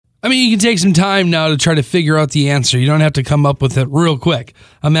I mean, you can take some time now to try to figure out the answer. You don't have to come up with it real quick.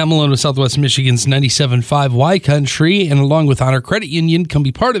 I'm Matt Malone with Southwest Michigan's 97.5 Y Country, and along with Honor Credit Union, come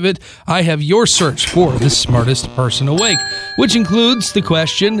be part of it. I have your search for the smartest person awake, which includes the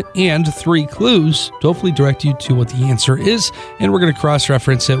question and 3 clues to hopefully direct you to what the answer is. And we're going to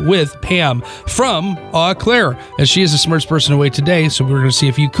cross-reference it with Pam from Eau Claire, as she is the smartest person awake today. So we're going to see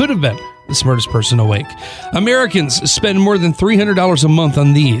if you could have been the smartest person awake. Americans spend more than $300 a month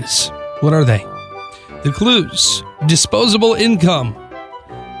on these. What are they? The clues: disposable income,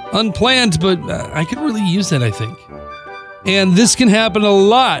 unplanned, but I could really use that, I think. And this can happen a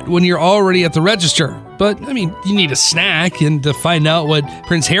lot when you're already at the register. But, I mean, you need a snack and to find out what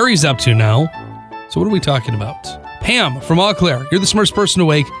Prince Harry's up to now. So what are we talking about? Pam from Eau Claire, you're the smartest person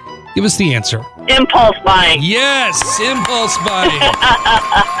awake. Give us the answer. Impulse buying. Yes, impulse buying.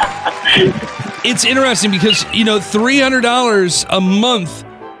 It's interesting because, $300 a month,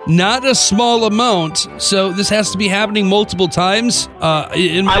 not a small amount. So this has to be happening multiple times.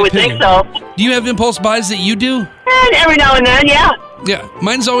 In my I would opinion. think so. Do you have impulse buys that you do? And every now and then, yeah. Yeah,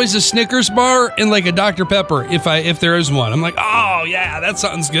 mine's always a Snickers bar and like a Dr. Pepper if there is one. I'm like, oh yeah, that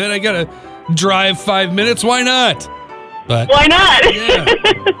sounds good. I gotta drive 5 minutes. Why not? But why not? Yeah.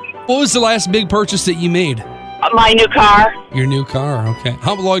 What was the last big purchase that you made? My new car. Your new car, okay.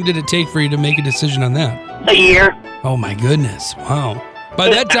 How long did it take for you to make a decision on that? A year. Oh my goodness, wow. By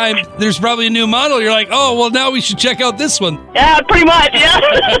that time, there's probably a new model. You're like, oh, well, now we should check out this one. Yeah, pretty much, yeah.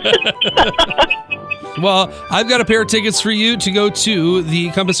 Well, I've got a pair of tickets for you to go to the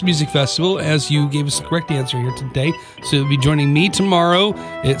Compass Music Festival, as you gave us the correct answer here today. So you'll be joining me tomorrow.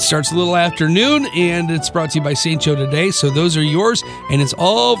 It starts a little afternoon, and it's brought to you by St. Joe today. So those are yours, and it's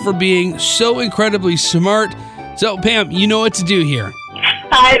all for being so incredibly smart. So, Pam, you know what to do here.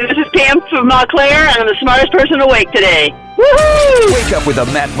 Hi, this is Pam from Eau Claire, and I'm the smartest person awake today. Woohoo! Wake up with a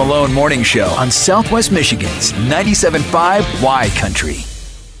Matt Malone Morning Show on Southwest Michigan's 97.5 Y Country.